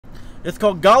It's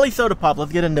called Golly Soda Pop.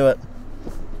 Let's get into it.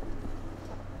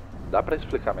 Dá pra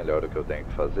explicar melhor o que eu tenho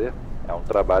que fazer? É um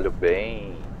trabalho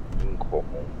bem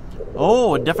incomum.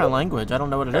 Oh, a different language. I don't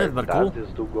know what it is, but cool.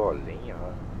 Cartazes do Golinho.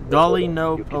 Golly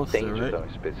no E o que poster, tem de right? tão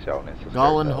especial nesses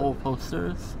Golly cartazes? hole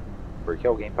posters. Por que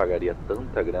alguém pagaria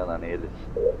tanta grana neles?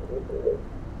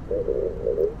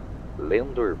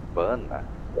 Lenda urbana?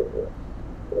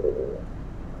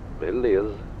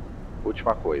 Beleza.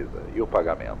 Última coisa, e o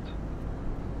pagamento?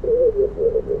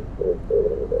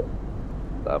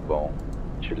 Tá bom.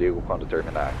 Te ligo quando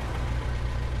terminar.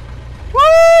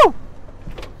 Woo!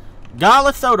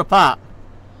 Golly Soda Pop.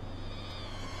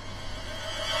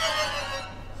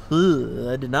 Ugh,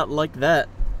 I did not like that.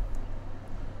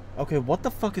 Okay, what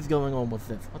the fuck is going on with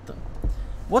this?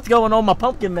 What's going on with my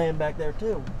pumpkin man back there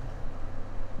too?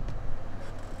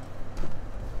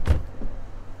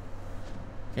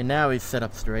 Okay, now he's set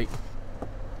up straight.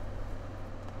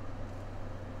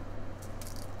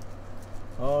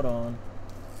 Hold on.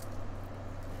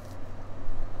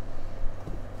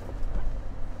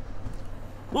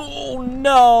 Oh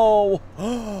no!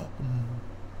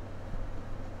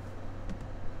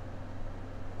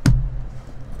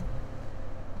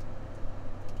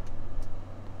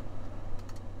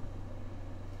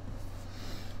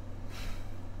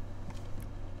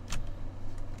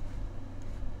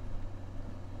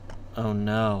 Oh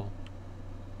no.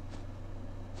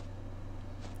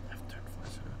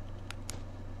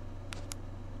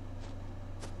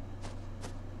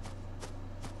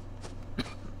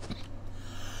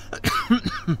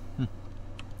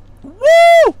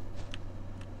 Woo!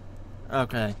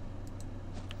 Okay.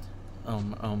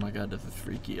 Oh my god, this is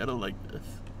freaky. I don't like this.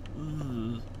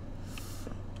 Ugh.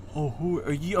 Oh, who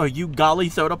are you? Are you Golly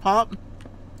Soda Pop?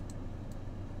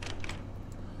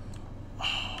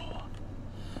 Oh,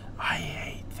 I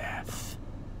hate this.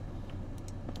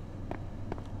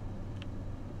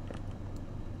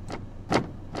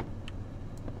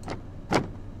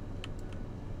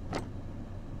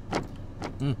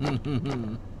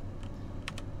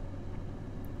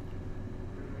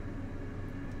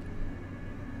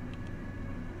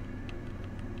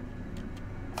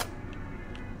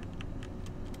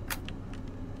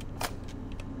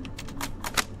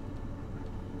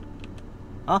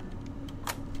 Huh?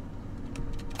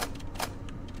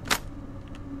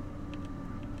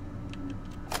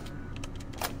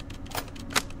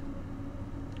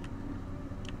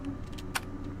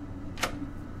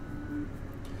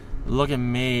 Look at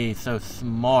me, so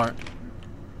smart.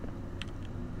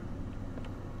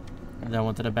 And I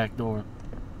went to the back door.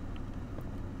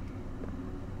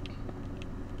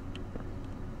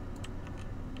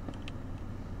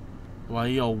 Why are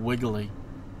you all wiggly?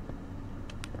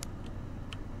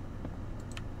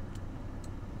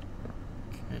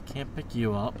 Okay, can't pick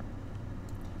you up.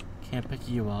 Can't pick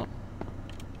you up.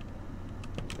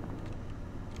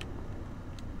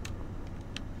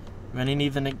 Any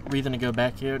reason to go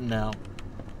back here? No.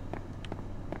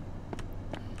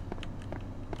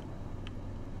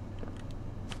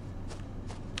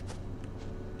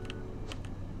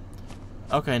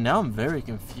 Okay, now I'm very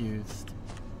confused.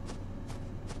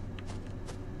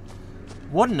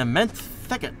 What an immense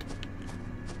thicket!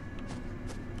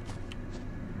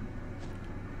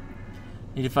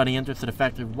 Need to find the entrance to the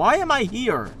factory. Why am I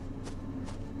here?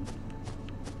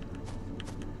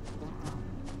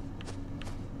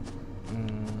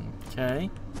 Okay.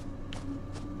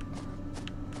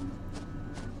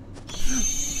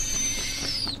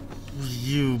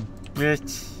 You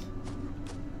bitch.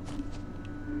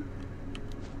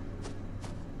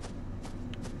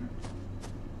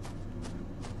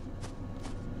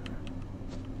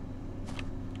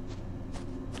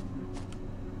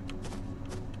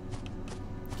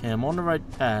 Okay, I'm on the right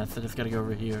path. I just gotta go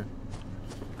over here.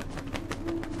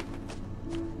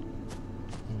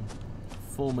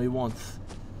 Fool me once.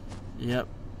 Yep.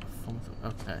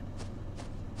 Okay.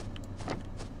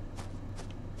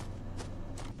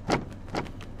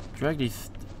 Drag these.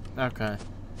 Okay.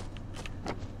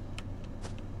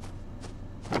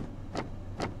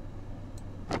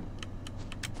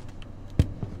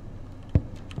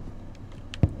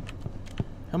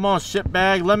 Come on,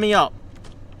 shitbag, let me up.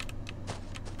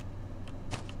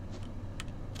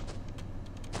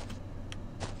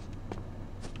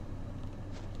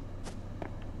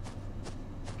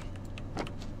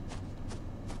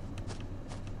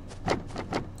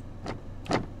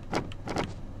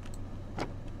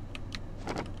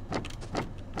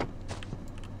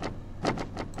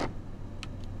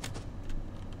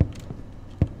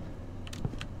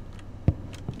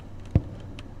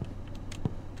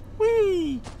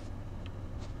 Whee!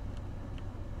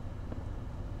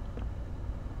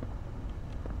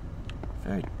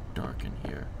 Very dark in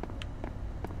here.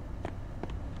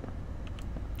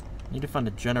 Need to find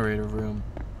a generator room.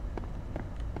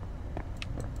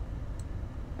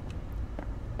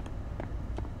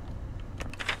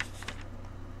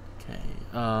 Okay,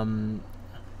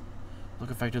 look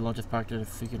effective, launches packed with a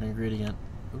secret ingredient.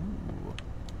 Ooh.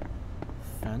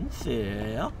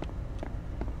 Fancy.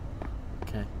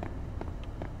 Okay.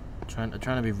 Trying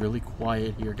to be really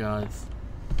quiet here, guys.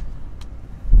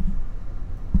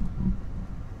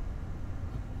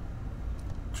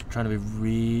 Trying to be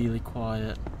really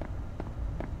quiet.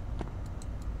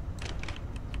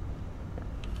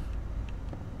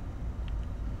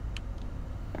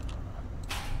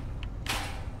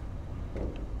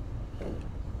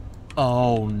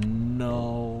 Oh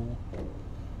no.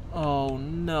 Oh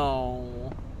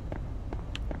no.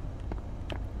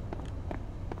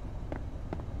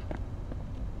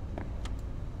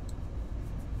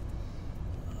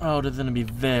 Oh, this is gonna be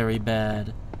very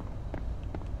bad.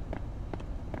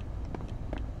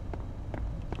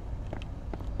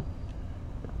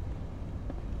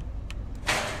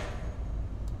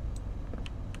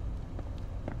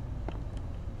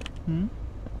 Hmm?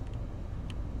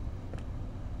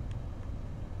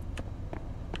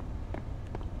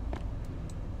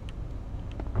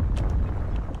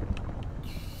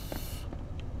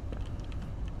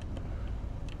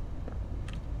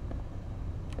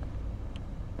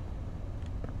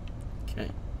 Okay.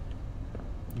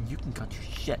 You can cut your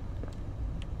shit,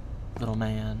 little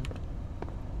man.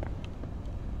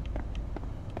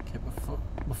 Okay,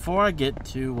 before I get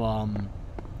too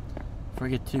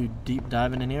deep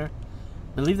diving in here,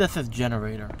 I believe that says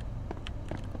generator.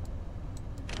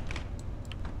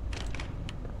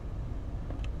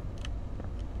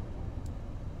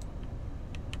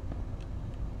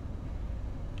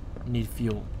 Need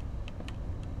fuel.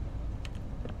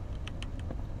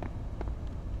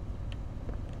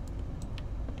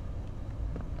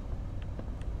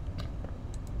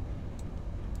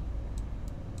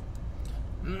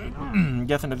 I'm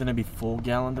guessing there's gonna be full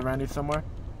gallons around here somewhere.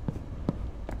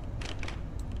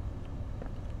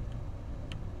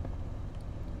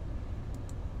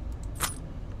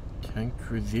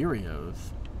 Cruzeros.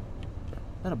 Is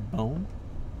that a bone?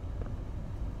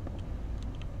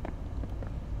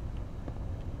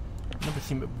 Never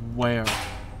seen it. Where?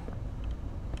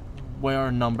 Where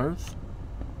are numbers?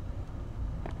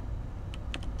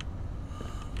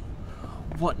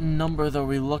 What numbers are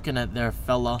we looking at there,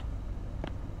 fella?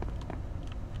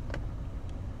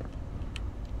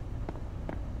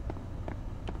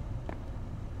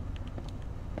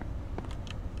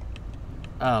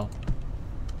 Oh.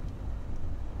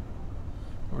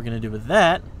 What we're gonna do with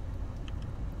that?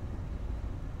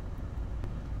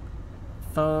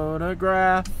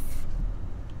 Photograph.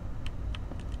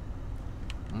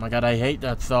 Oh my god, I hate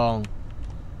that song.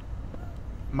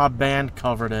 My band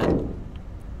covered it.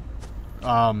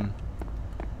 When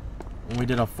we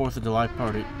did a 4th of July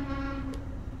party.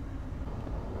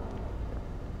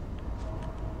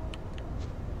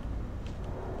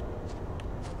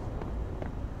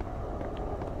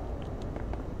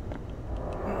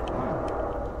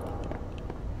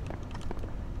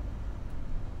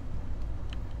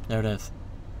 There it is.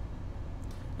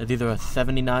 It's either a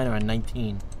 79 or a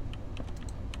 19.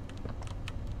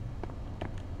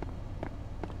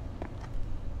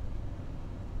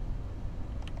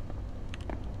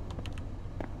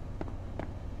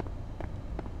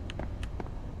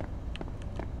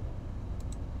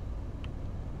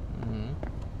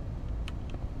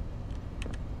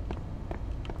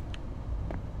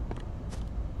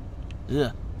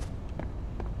 Yeah.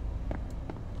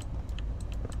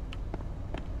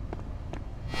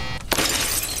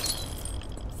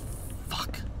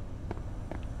 Fuck.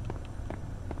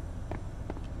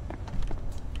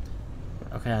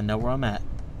 Okay, I know where I'm at.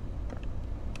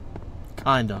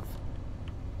 Kind of.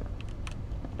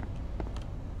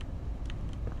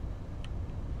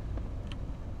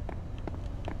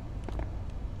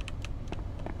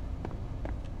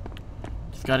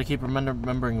 Just gotta keep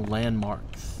remembering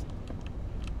landmarks.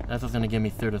 That's what's gonna get me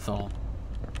through this all.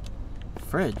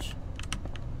 Fridge.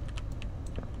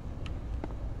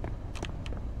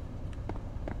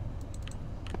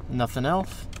 Nothing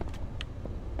else.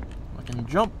 I can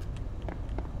jump.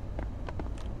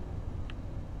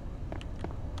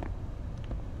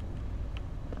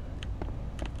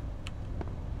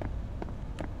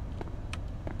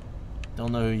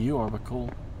 Don't know who you are, but cool.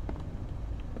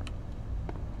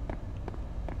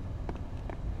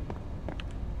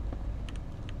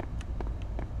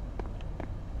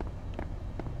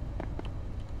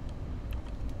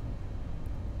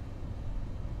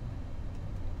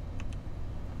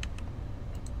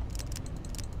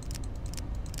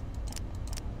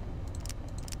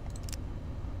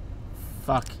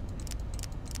 Fuck.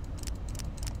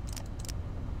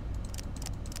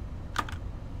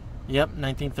 Yep,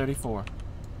 1934.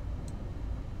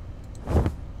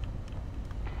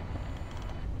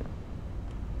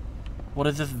 What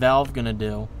is this valve gonna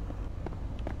do?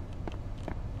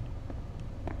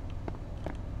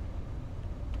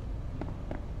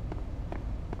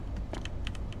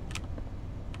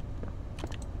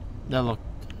 Now look.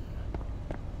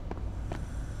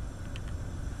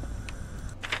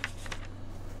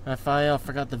 If I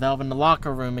forgot the valve in the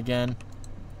locker room again.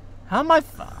 How am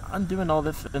I'm doing all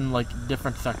this in like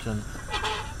different sections.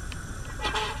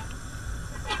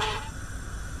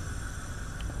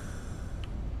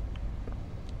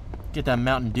 Get that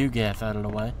Mountain Dew gas out of the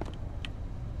way.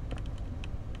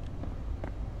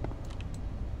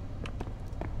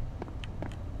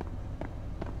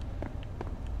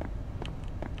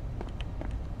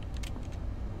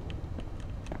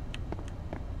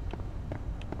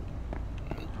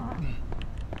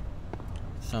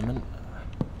 Summon.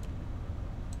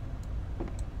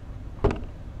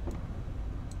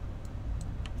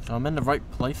 So I'm in the right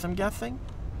place, I'm guessing?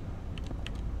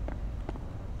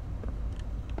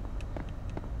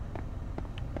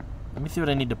 Let me see what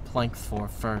I need the planks for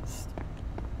first.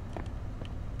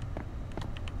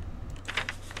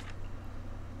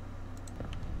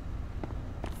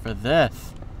 For this.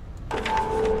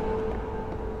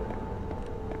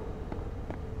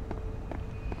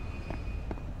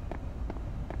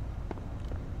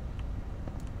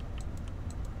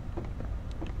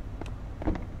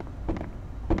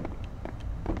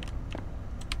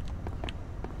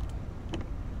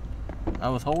 I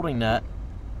was holding that.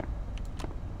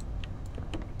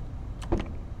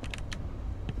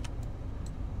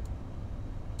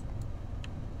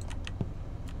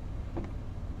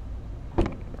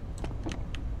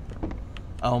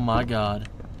 Oh my god.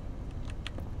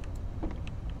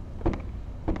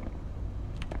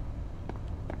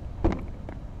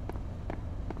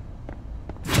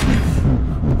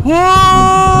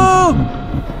 Whoa!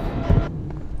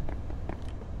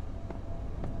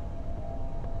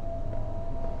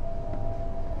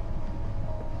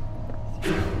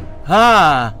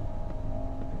 Ha!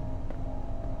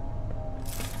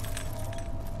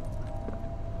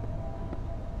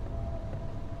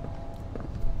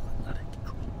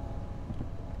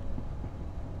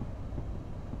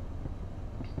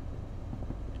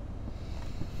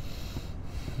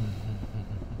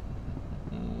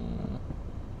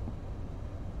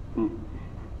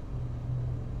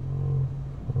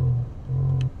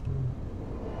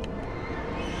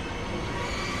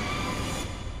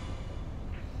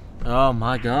 Oh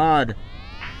my god.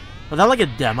 Was that like a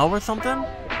demo or something?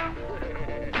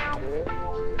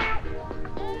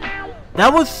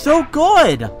 That was so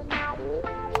good! Let's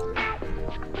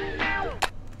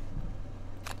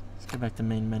go back to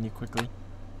main menu quickly.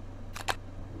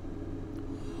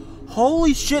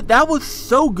 Holy shit, that was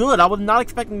so good! I was not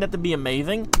expecting that to be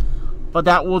amazing. But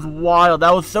that was wild.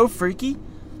 That was so freaky.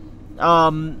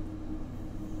 Hold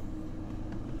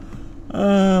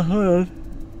on.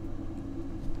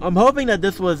 I'm hoping that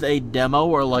this was a demo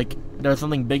or like there's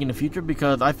something big in the future,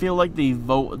 because I feel like the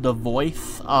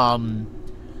voice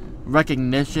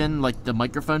recognition, like the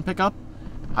microphone pickup,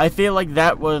 I feel like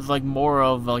that was like more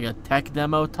of like a tech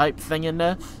demo type thing in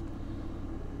this.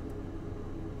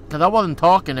 Cause I wasn't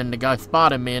talking and the guy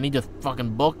spotted me and he just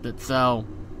fucking booked it, so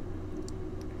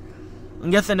I'm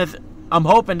guessing I'm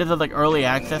hoping this is like early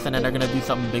access and then they're gonna do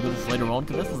something big with this later on,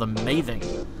 because this is amazing.